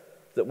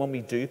that when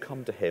we do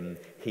come to him,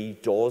 he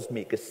does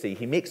make us see.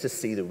 He makes us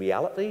see the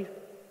reality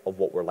of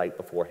what we're like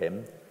before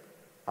him,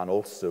 and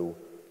also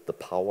the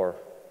power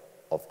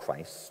of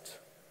Christ.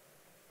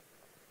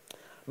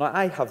 Now,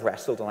 I have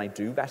wrestled, and I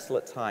do wrestle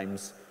at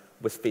times,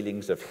 with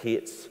feelings of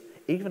hate,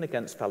 even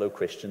against fellow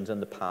Christians in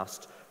the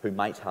past who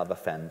might have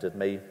offended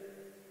me.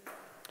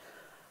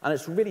 And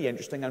it's really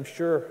interesting. I'm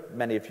sure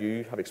many of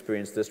you have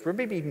experienced this, where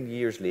maybe even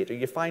years later,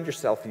 you find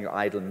yourself in your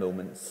idle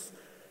moments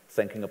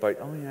thinking about,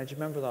 oh yeah, do you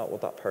remember that,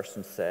 what that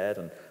person said,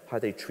 and how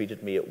they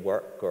treated me at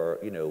work, or,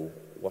 you know,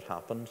 what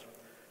happened?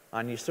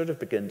 And you sort of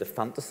begin to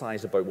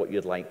fantasize about what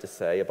you'd like to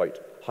say, about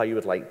how you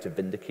would like to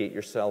vindicate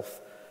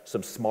yourself,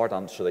 some smart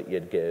answer that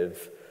you'd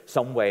give,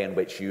 some way in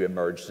which you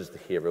emerged as the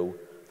hero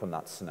from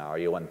that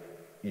scenario, and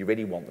you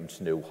really want them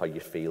to know how you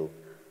feel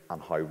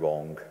and how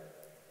wrong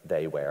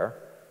they were.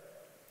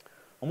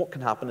 And what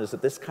can happen is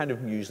that this kind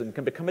of music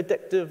can become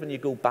addictive and you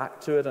go back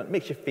to it and it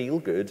makes you feel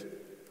good.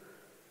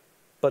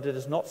 But it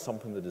is not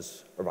something that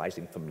is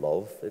arising from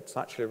love. It's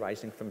actually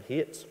arising from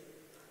hate.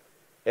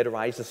 It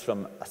arises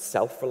from a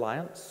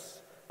self-reliance,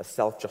 a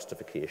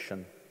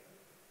self-justification.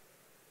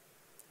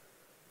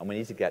 And we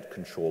need to get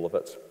control of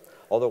it.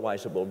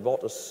 Otherwise, it will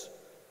rot us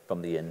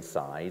from the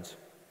inside.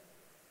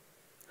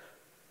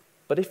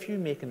 But if you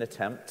make an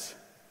attempt,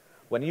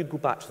 when you go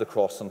back to the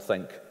cross and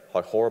think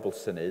how horrible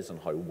sin is and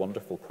how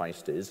wonderful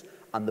Christ is,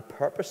 and the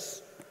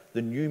purpose,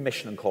 the new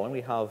mission and calling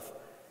we have,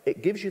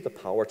 it gives you the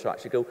power to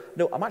actually go,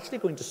 no, I'm actually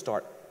going to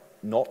start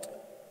not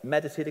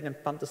meditating and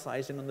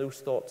fantasizing on those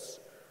thoughts.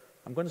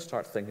 I'm going to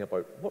start thinking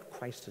about what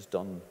Christ has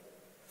done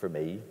for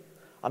me,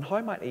 and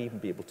how might I even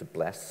be able to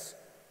bless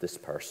this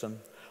person?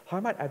 How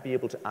might I be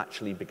able to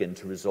actually begin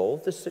to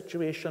resolve this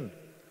situation?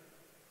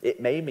 It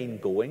may mean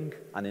going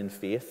and in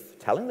faith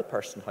telling the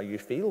person how you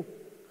feel,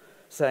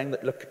 saying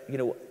that, look,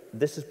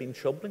 this has been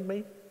troubling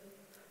me.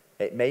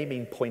 It may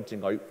mean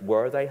pointing out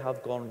where they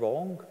have gone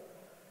wrong.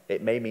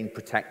 It may mean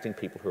protecting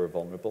people who are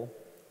vulnerable.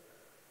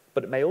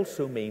 But it may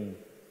also mean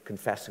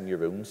confessing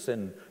your own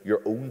sin,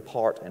 your own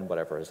part in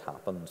whatever has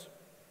happened.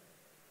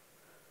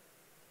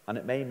 And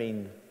it may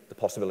mean the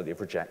possibility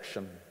of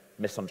rejection,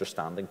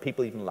 misunderstanding,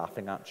 people even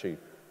laughing at you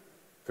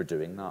for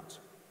doing that.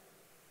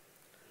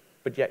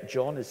 But yet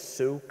John is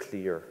so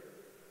clear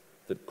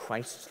that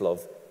Christ's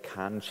love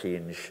can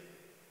change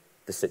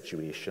the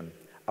situation.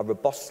 A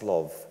robust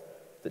love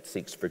that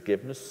seeks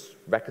forgiveness,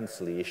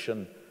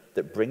 reconciliation,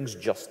 that brings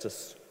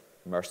justice,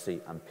 mercy,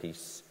 and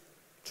peace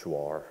to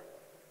our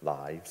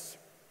lives.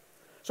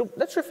 So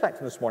let's reflect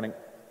on this morning.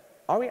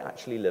 Are we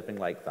actually living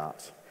like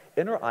that?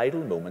 In our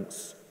idle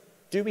moments,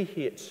 do we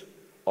hate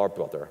our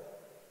brother?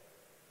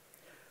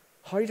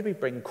 How do we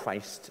bring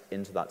Christ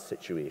into that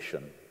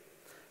situation?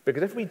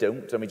 Because if we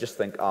don't, and we just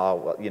think,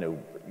 I'll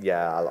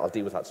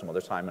deal with that some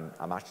other time, and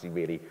I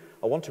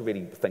want to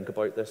really think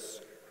about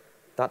this,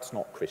 that's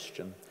not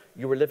Christian.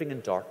 You are living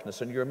in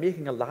darkness, and you're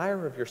making a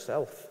liar of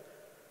yourself,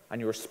 and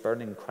you're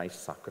spurning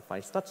Christ's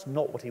sacrifice. That's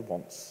not what he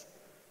wants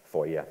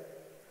for you.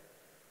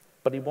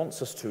 But he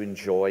wants us to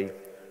enjoy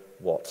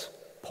what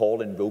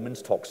Paul in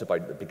Romans talks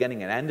about at the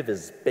beginning and end of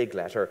his big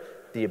letter,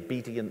 the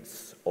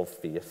obedience of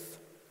faith.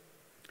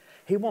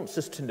 He wants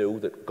us to know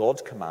that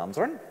God's commands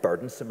aren't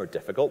burdensome or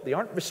difficult. They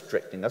aren't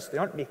restricting us. They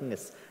aren't making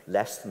us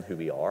less than who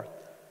we are.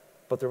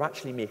 But they're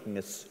actually making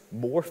us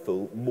more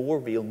full, more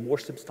real, more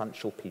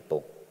substantial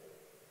people.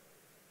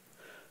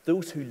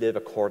 Those who live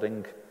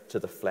according to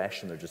the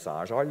flesh and their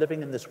desires are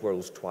living in this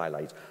world's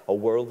twilight, a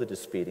world that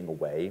is fading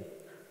away,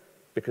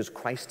 because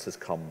Christ has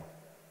come,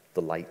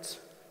 the light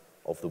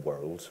of the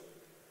world.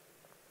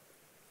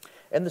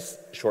 In this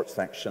short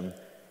section,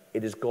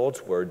 it is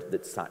God's word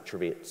that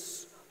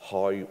saturates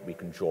how we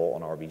can draw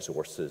on our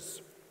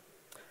resources.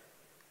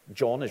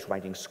 John is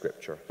writing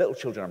scripture. Little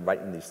children, I'm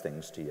writing these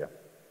things to you.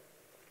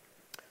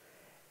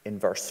 In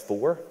verse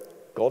 4,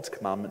 God's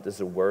commandment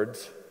is a word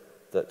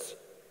that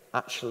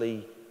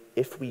actually,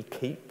 if we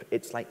keep,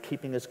 it's like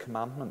keeping his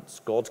commandments.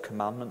 God's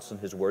commandments and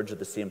his words are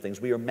the same things.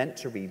 We are meant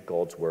to read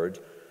God's word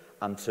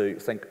and to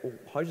think,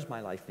 how does my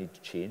life need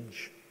to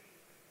change?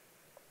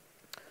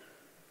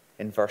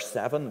 In verse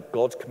 7,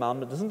 God's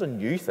commandment isn't a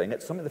new thing.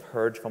 It's something they've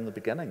heard from the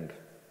beginning.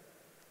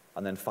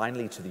 And then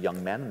finally, to the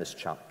young men in this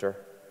chapter,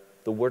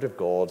 the word of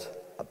God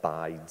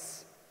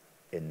abides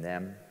in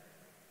them.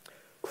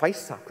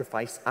 Christ's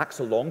sacrifice acts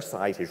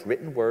alongside his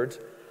written word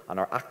and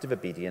our active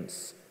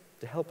obedience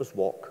to help us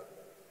walk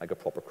like a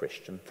proper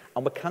Christian.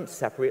 And we can't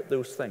separate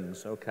those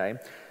things, okay?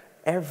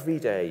 Every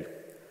day,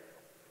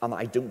 and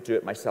I don't do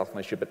it myself and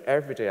I should, but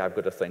every day I've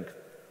got to think,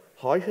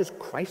 how has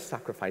Christ's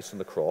sacrifice on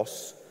the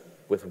cross,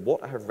 with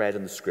what I have read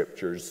in the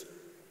scriptures,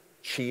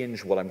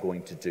 change what I'm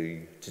going to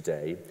do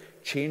today,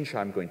 change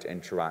how I'm going to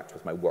interact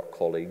with my work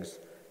colleagues,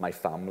 my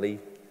family,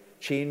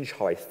 change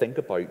how I think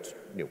about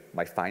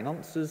my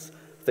finances,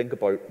 think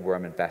about where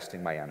I'm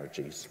investing my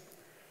energies.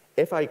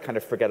 If I kind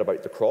of forget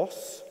about the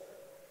cross,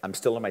 I'm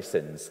still in my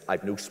sins.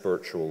 I've no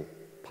spiritual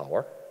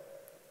power.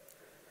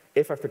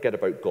 If I forget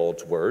about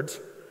God's word,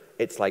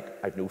 it's like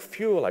I've no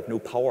fuel, I've no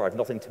power, I've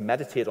nothing to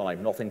meditate on,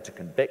 I've nothing to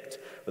convict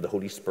with the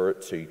Holy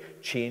Spirit to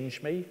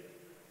change me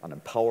and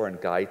empower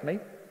and guide me.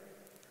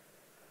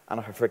 And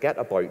if I forget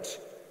about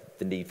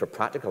the need for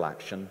practical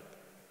action,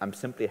 I'm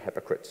simply a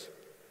hypocrite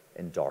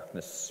in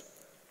darkness.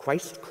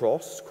 Christ's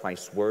cross,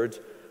 Christ's word,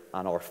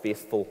 and our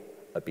faithful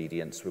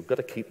obedience, we've got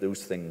to keep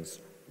those things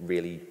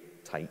really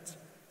tight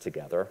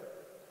together.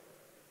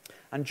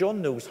 And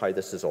John knows how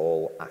this is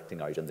all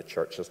acting out in the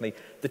church, doesn't he?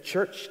 The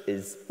church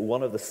is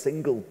one of the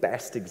single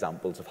best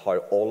examples of how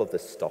all of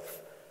this stuff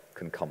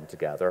can come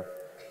together.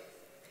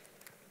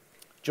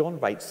 John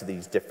writes to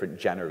these different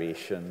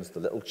generations, the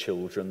little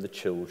children,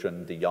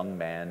 the young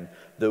men,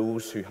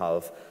 those who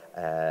have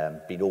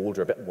been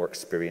older, a bit more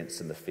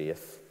experienced in the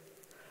faith.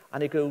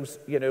 And he goes,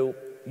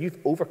 you've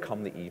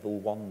overcome the evil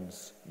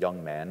ones,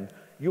 young men.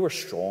 You are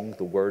strong.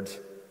 The word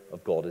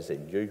of God is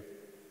in you.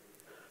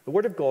 The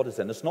Word of God is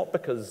in us not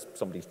because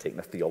somebody's taken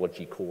a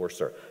theology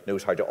course or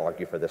knows how to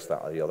argue for this,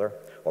 that, or the other,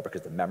 or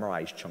because they've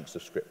memorized chunks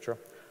of Scripture,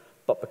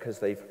 but because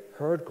they've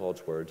heard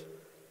God's Word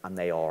and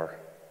they are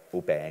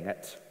obeying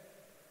it.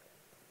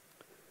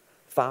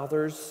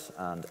 Fathers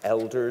and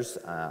elders,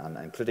 and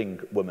including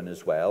women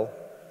as well,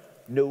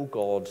 know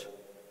God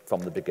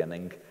from the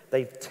beginning.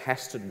 They've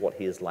tested what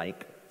he is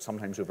like,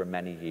 sometimes over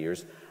many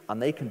years,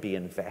 and they can be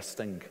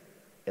investing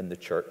in the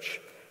church,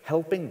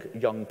 helping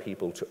young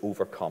people to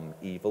overcome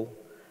evil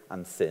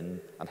and sin,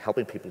 and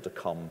helping people to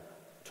come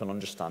to an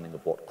understanding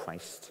of what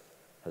Christ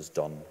has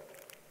done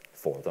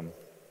for them.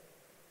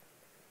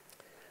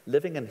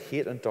 Living in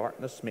hate and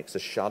darkness makes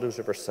us shadows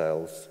of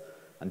ourselves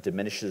and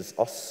diminishes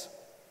us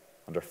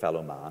and our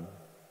fellow man.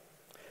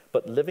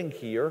 But living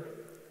here,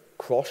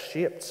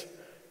 cross-shaped,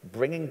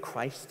 bringing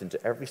Christ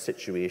into every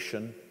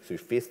situation through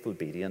faithful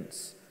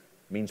obedience,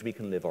 means we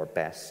can live our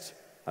best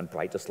and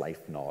brightest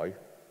life now.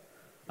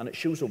 And it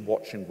shows a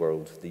watching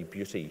world the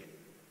beauty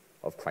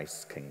of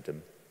Christ's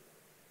kingdom.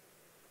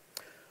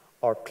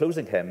 Our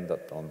closing hymn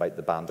that I'll invite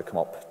the band to come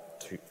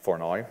up for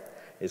now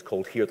is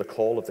called Hear the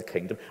Call of the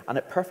Kingdom, and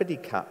it perfectly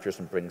captures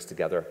and brings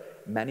together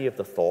many of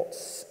the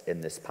thoughts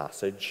in this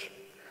passage.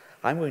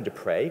 I'm going to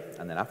pray,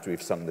 and then after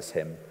we've sung this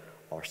hymn,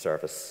 our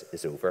service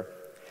is over.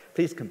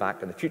 Please come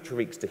back in the future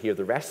weeks to hear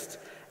the rest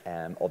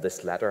of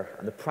this letter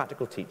and the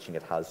practical teaching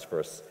it has for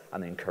us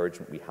and the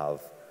encouragement we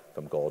have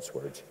from God's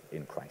word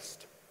in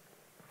Christ.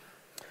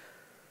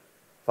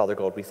 Father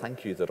God, we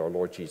thank you that our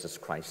Lord Jesus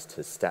Christ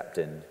has stepped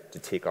in to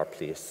take our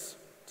place,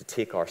 to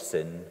take our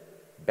sin,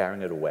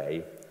 bearing it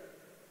away,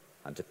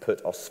 and to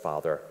put us,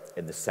 Father,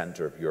 in the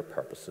center of your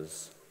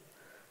purposes.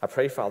 I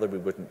pray, Father, we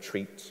wouldn't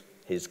treat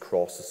his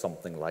cross as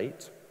something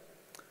light.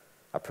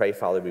 I pray,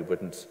 Father, we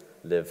wouldn't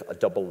live a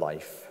double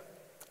life,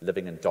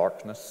 living in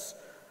darkness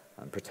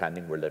and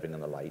pretending we're living in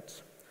the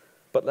light.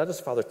 But let us,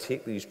 Father,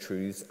 take these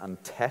truths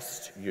and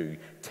test you,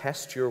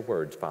 test your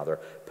word, Father.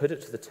 Put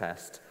it to the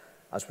test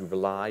as we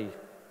rely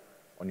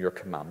on your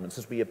commandments,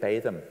 as we obey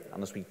them,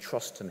 and as we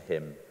trust in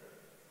him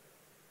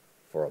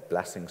for our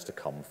blessings to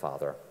come,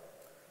 Father,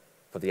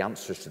 for the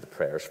answers to the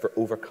prayers, for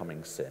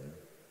overcoming sin.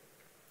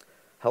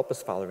 Help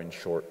us, Father, in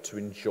short, to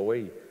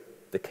enjoy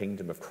the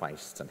kingdom of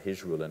Christ and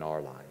his rule in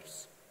our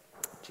lives.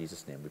 In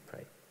Jesus' name we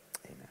pray.